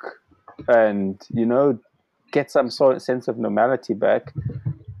work and get some sort of sense of normality back.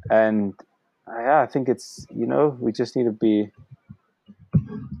 And I think it's we just need to be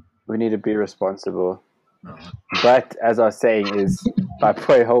responsible. But as I was saying, is my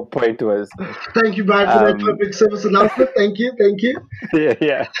whole point was. Thank you, Brian, for that public service announcement. Thank you.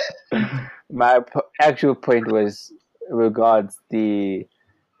 Yeah. My actual point was regards the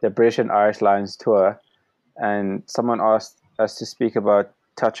British and Irish Lions tour, and someone asked us to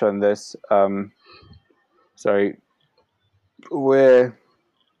touch on this. Where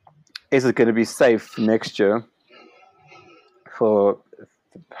is it going to be safe next year for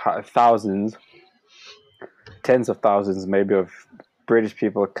thousands, tens of thousands maybe of British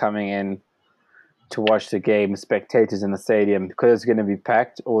people coming in to watch the game, spectators in the stadium, because it's going to be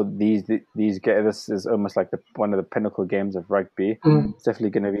packed? Or this is almost like one of the pinnacle games of rugby. It's definitely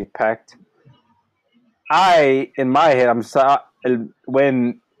going to be packed. In my head,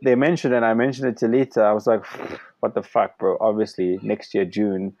 when they mentioned it, I mentioned it to Lita, I was like, what the fuck, bro? Obviously, next year,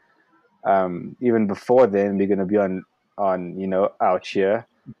 June, even before then, we're going to be on out here,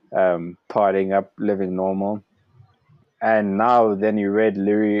 partying up, living normal. And now then you read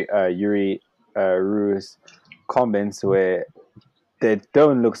Yuri Ru's comments where they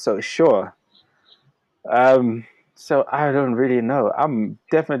don't look so sure. So I don't really know.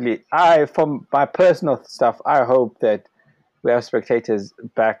 From my personal stuff, I hope that we have spectators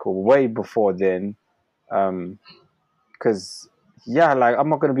back way before then. Because, I'm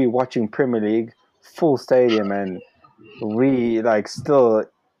not going to be watching Premier League, full stadium, and we, still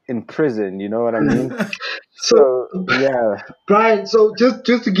in prison, you know what I mean? So yeah. Brian, so just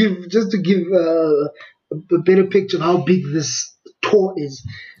to give a better picture of how big this tour is,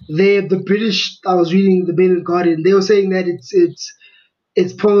 the British, I was reading the Mail and Guardian, they were saying that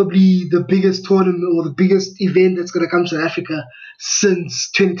it's probably the biggest tournament or the biggest event that's going to come to Africa since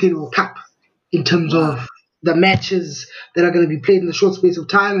 2010 World Cup in terms of the matches that are going to be played in the short space of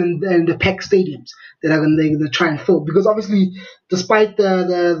time and the packed stadiums that they're going to try and fill. Because obviously, despite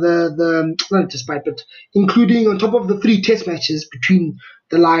not despite, but including on top of the 3 test matches between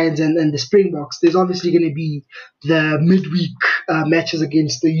the Lions and the Springboks, there's obviously going to be the midweek matches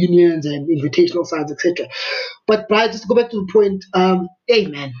against the Unions and invitational sides, etc. But Brian, just to go back to the point, hey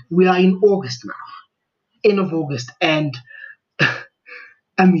man, we are in August now, end of August, and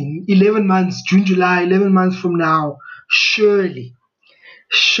 11 months, June, July, 11 months from now, surely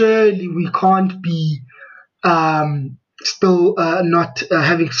we can't be still not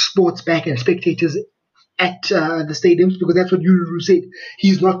having sports back and spectators at the stadiums, because that's what Yuri said.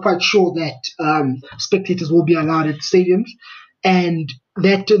 He's not quite sure that spectators will be allowed at stadiums, and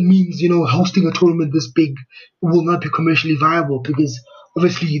that means hosting a tournament this big will not be commercially viable, because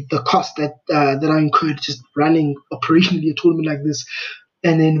obviously the cost that are incurred just running operationally a tournament like this,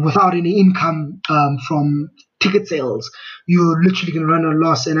 and then without any income from ticket sales, you're literally going to run a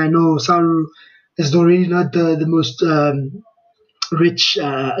loss. And I know Saru is already not the most rich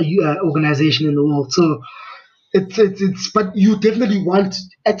organization in the world. So but you definitely want.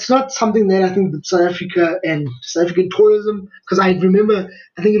 It's not something that I think that South Africa and South African tourism, because I remember,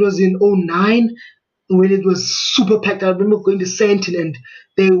 I think it was in '09 when it was super packed. I remember going to Sandton and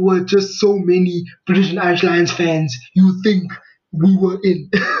there were just so many British and Irish Lions fans. You think we were in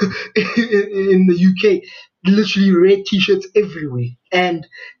in the UK, literally red t-shirts everywhere, and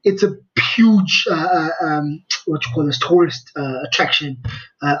it's a huge what you call this tourist attraction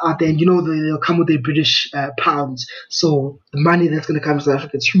out there. And you know they'll come with their British pounds, so the money that's going to come to South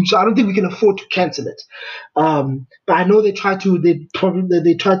Africa is huge. So I don't think we can afford to cancel it. But I know they tried to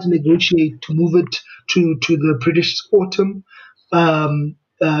negotiate to move it to the British autumn,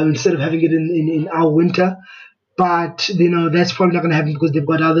 instead of having it in our winter. But that's probably not gonna happen because they've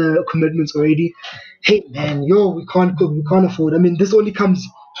got other commitments already. Hey man, we can't afford. I mean, this only comes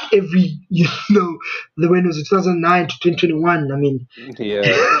every the when it was 2009 to 2021. I mean, Yeah.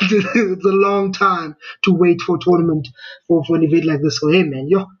 it's a long time to wait for a tournament for an event like this. So hey man,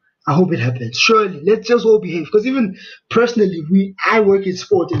 I hope it happens. Surely, let's just all behave. Because even personally, I work in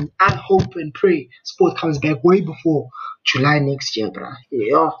sport and I hope and pray sport comes back way before July next year, bruh.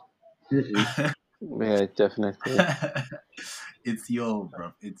 Yeah. Yeah, definitely. It's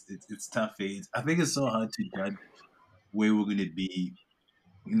bro. It's tough. I think it's so hard to judge where we're gonna be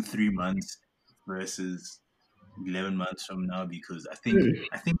in 3 months versus 11 months from now because I think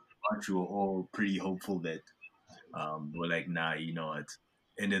March we were all pretty hopeful that we're like nah at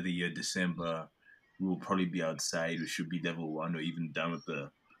end of the year December we will probably be outside we should be level 1 or even down with the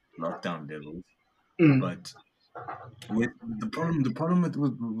lockdown levels Mm. but with the problem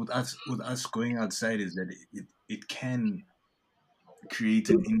with us going outside is that it can create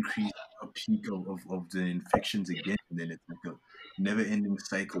an increase a peak of the infections again and then it's like a never ending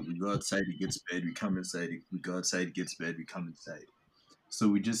cycle we go outside it gets bad we come inside we go outside it gets bad we come inside so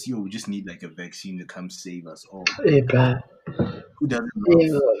we just need like a vaccine to come save us all Hey, because bruh. who doesn't love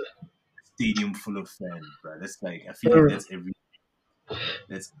Yeah. a stadium full of fans bro that's like I feel like Mm.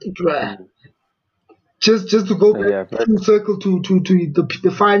 that's Bruh. Just to go back Yeah, but full circle to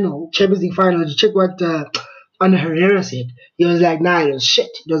the final Champions League final. To check what Ana Herrera said. He was like, "Nah, it was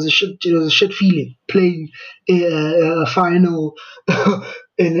shit. It was a shit feeling playing a final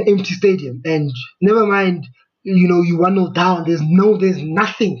in an empty stadium. And never mind, you 1-0 down. There's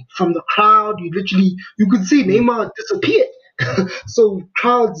nothing from the crowd. You could see Neymar disappeared. So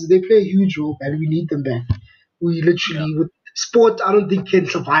crowds, they play a huge role, and we need them back. We yeah literally with sport, I don't think can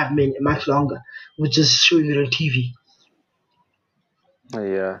survive much longer. We're just showing it on TV.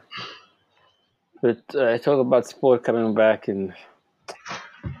 yeah, but I talk about sport coming back, and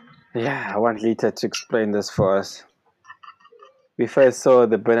yeah, I want Lita to explain this for us. We first saw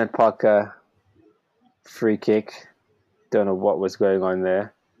the Bernard Parker free kick. Don't know what was going on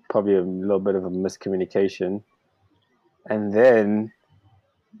there. Probably a little bit of a miscommunication. And then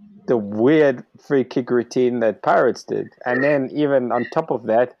the weird free kick routine that Pirates did. And then even on top of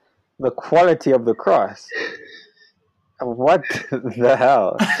that, the quality of the cross. What the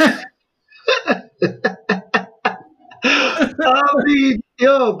hell? I mean,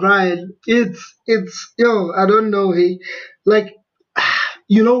 yo, Brian, it's yo. I don't know, hey, like,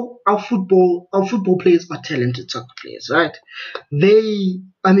 our football players are talented soccer players, right?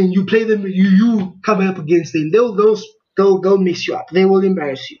 I mean, you play them, you come up against them, they'll mess you up, they will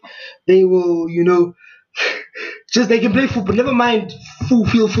embarrass you, they will, just they can play football. Never mind full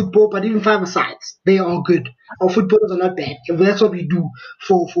field football, but even five sides, they are good. Our footballers are not bad. That's what we do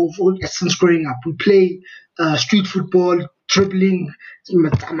for since growing up. We play street football, dribbling,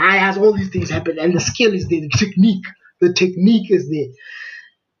 my ass, all these things happen, and the skill is there. The technique is there.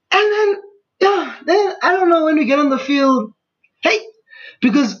 And then I don't know when we get on the field, hey,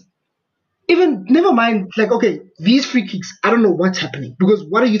 because even never mind, like okay, these free kicks, I don't know what's happening. Because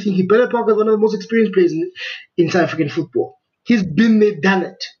what are you thinking? Bernard Parker is one of the most experienced players in South African football. He's been there, done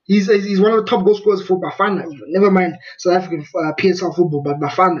it. He's one of the top goal scorers for Bafana. Even never mind South African PSL football, but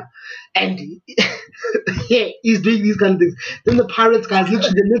Bafana, and yeah, he's doing these kind of things. Then the Pirates guys,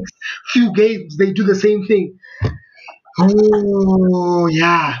 literally the next few games, they do the same thing. Oh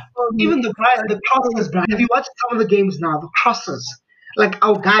yeah. Even the crosses, bro. Have you watched some of the games now? The crosses. Like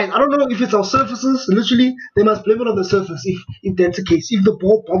our guys, I don't know if it's our surfaces. Literally, they must blame it on the surface if that's the case. If the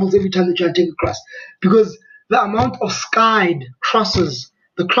ball bobbles every time they try to take a cross, because the amount of skied crosses,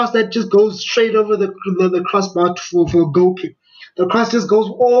 the cross that just goes straight over the crossbar for a goal kick, the cross just goes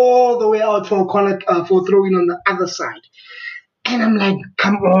all the way out for a corner for a throw in on the other side. And I'm like,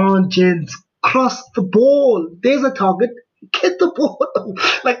 come on, gents, cross the ball. There's a target. Get the ball.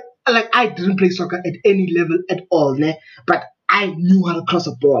 like I didn't play soccer at any level at all, ne? But I knew how to cross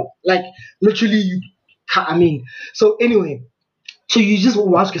a ball. Like literally, I mean, so anyway. So you just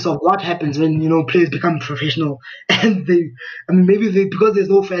ask yourself what happens when players become professional and maybe because there's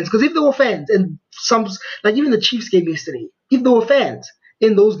no fans. Because if there were fans and some like even the Chiefs game yesterday, if there were fans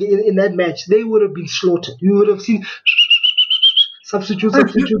in that match, they would have been slaughtered. You would have seen substitute,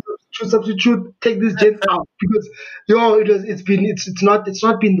 take this gen out because it's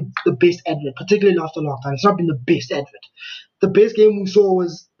not been the best advert, particularly after lockdown. It's not been the best advert. The best game we saw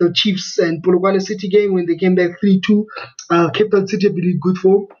was the Chiefs and Polokwane City game when they came back 3-2. Cape Town City have been in good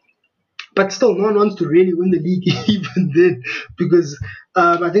form. But still, no one wants to really win the league even then because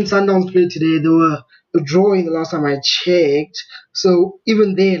I think Sundowns played today. They were drawing the last time I checked. So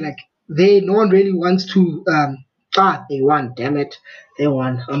even there, no one really wants to. They won. Damn it, they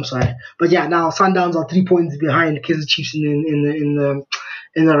won. I'm sorry, but yeah, now Sundowns are 3 points behind Kaizer Chiefs in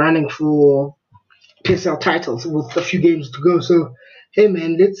the running for PSL titles with a few games to go. So hey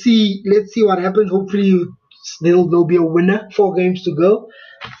man, let's see what happens. Hopefully there'll be a winner. 4 games to go.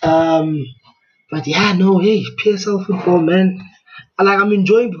 But yeah, no, hey, PSL football, man. I'm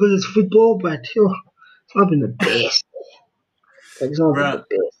enjoying because it's football, but it's not been the best. It's not been the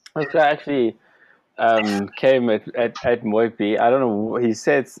best. This guy actually came at Moipi. I don't know. He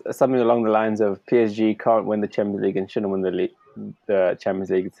said something along the lines of PSG can't win the Champions League and shouldn't win the Champions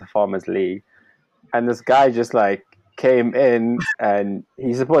League. It's the Farmers League. And this guy just came in and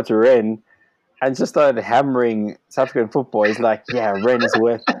he supports Rennes and just started hammering South African football. He's like, yeah, Rennes is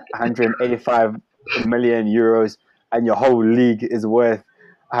worth 185 million euros and your whole league is worth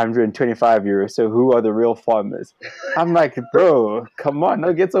 125 euros. So who are the real farmers? I'm like, bro, come on,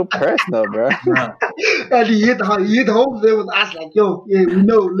 don't get so personal, bro. Yeah. And he hit home there with us like, yo, yeah, we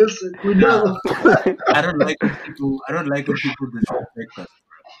know, listen, we know. I don't like when people disrespect us.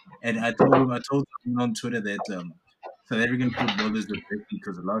 And I told him on Twitter that South African football is the best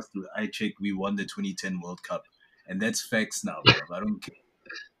because last I checked, we won the 2010 World Cup, and that's facts now, bro. I don't care.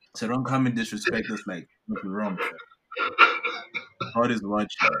 So don't come and disrespect us like nothing wrong, bro. God is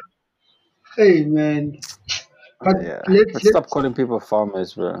watching. Hey man, but let's stop calling people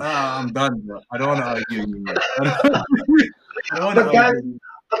farmers, bro. I'm done, bro. I don't want to argue anymore.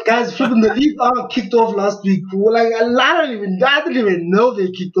 But guys, flipping the league kicked off last week. I didn't even know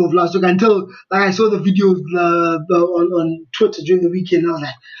they kicked off last week until I saw the videos on Twitter during the weekend. I was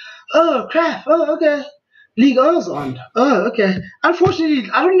like, oh crap! Oh okay, League O's on. Oh okay. Unfortunately,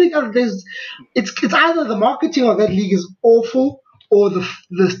 I don't think it's either the marketing of that league is awful or the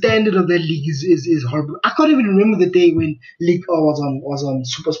standard of that league is horrible. I can't even remember the day when League O was on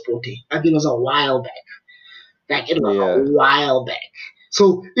Super Sport Day. I think it was a while back. A while back.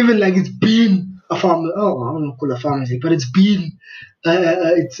 So even it's been a farm. Oh, I don't know, call it a farmers league, but it's been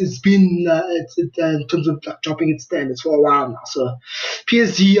in terms of dropping its standards for a while now. So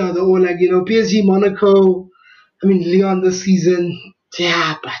PSG are the all PSG, Monaco. I mean Lyon this season.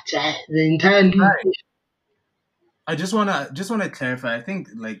 Yeah, but the entire league. Right. I just wanna clarify. I think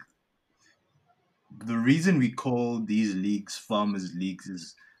the reason we call these leagues farmers leagues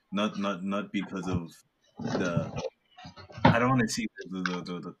is not because of the. I don't want to see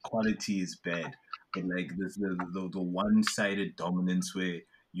the quality is bad, but this the one-sided dominance where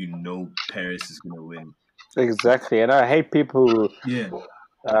Paris is gonna win. Exactly, and I hate people who. Yeah.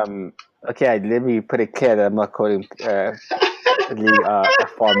 Okay, let me put it clear that I'm not calling a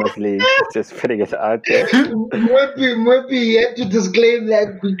farmers league. Just putting it out there. Maybe you have to disclaim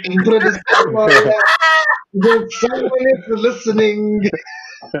that we put a disclaimer that there's someone is listening.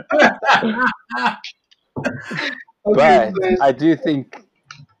 But I do think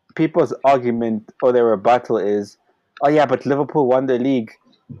people's argument or their rebuttal is, oh yeah, but Liverpool won the league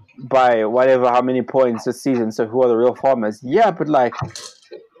by how many points this season, so who are the real farmers? Yeah, but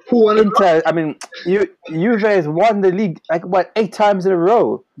who won Inter, I mean, Juve has won the league 8 times in a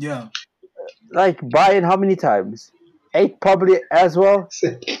row. Yeah. Bayern how many times? 8 probably as well.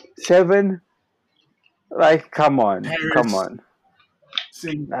 7. Come on, Paris. come on.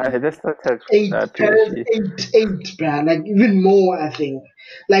 That's not eight, man. Even more, I think.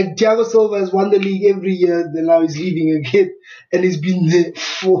 Thiago Silva has won the league every year. Now he's leaving again, and he's been there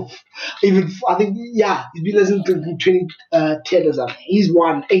for he's been listening to 2010 or something. He's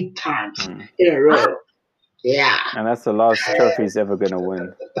won 8 times in a row. Yeah, and that's the last trophy he's ever gonna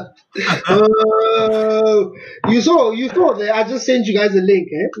win. You saw that. I just sent you guys a link.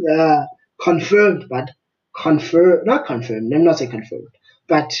 Confirmed, but not confirmed. Let me not say confirmed.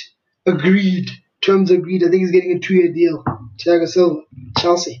 But agreed. Terms agreed. I think he's getting a 2-year deal. Thiago Silva,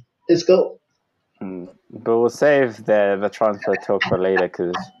 Chelsea. Let's go. But we'll save the transfer talk for later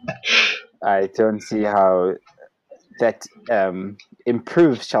because I don't see how that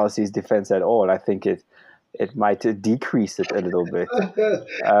improves Chelsea's defense at all. I think it might decrease it a little bit.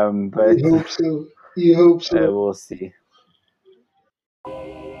 But You hope so. You hope so. we'll see.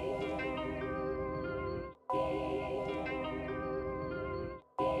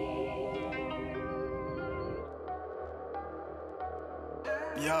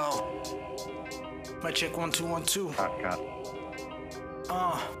 Yo, mic check 1 2 1 2.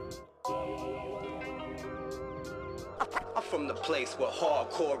 I'm from the place where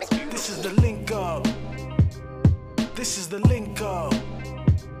hardcore is beautiful. This is the link up. This is the link up.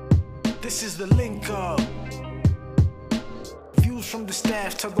 This is the link up. Views from the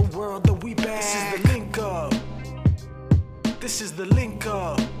staff tell the world that we back. This is the link up. This is the link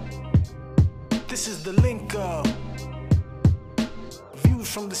up. This is the link up.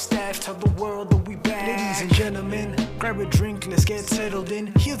 Views from the staff tell the world that we back. Ladies and gentlemen, grab a drink, let's get settled in.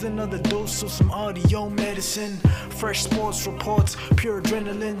 Here's another dose of some audio medicine. Fresh sports reports, pure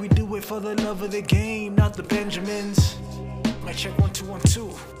adrenaline. We do it for the love of the game, not the Benjamins. Mic check 1 2 1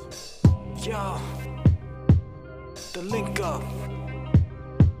 2. Yo, the link up.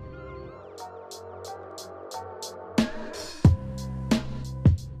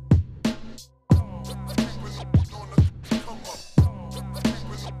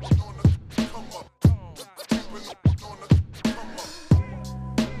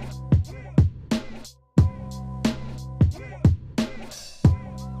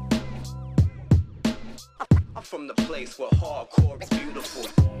 I'm from the place where hardcore is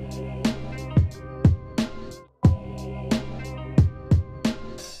beautiful.